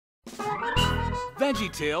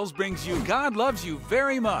VeggieTales brings you God Loves You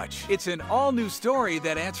Very Much. It's an all-new story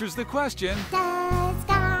that answers the question, does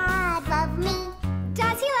God love me?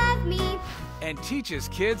 Does he love me? And teaches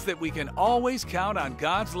kids that we can always count on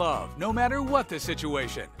God's love, no matter what the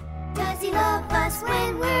situation. Does he love us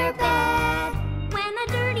when we're bad? When I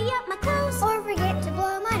dirty up my clothes, or forget to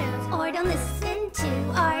blow my nose, or don't listen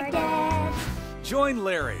to our dads. Join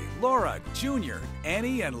Larry, Laura, Junior,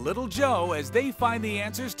 Annie, and Little Joe as they find the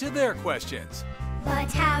answers to their questions.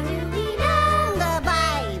 But how do we know? The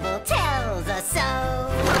Bible tells us so.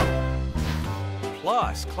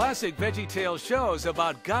 Plus, classic VeggieTales shows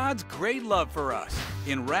about God's great love for us.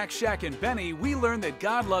 In Rack, Shack, and Benny, we learn that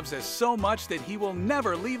God loves us so much that he will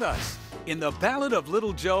never leave us. In the Ballad of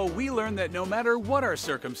Little Joe, we learn that no matter what our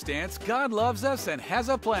circumstance, God loves us and has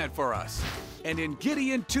a plan for us. And in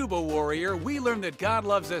Gideon Tuba Warrior, we learn that God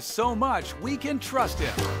loves us so much we can trust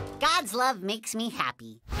him. God's love makes me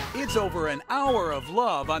happy. It's over an hour of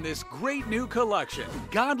love on this great new collection.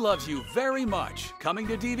 God Loves You Very Much, coming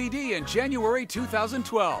to DVD in January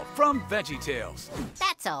 2012 from VeggieTales.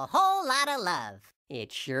 That's a whole lot of love.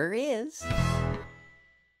 It sure is.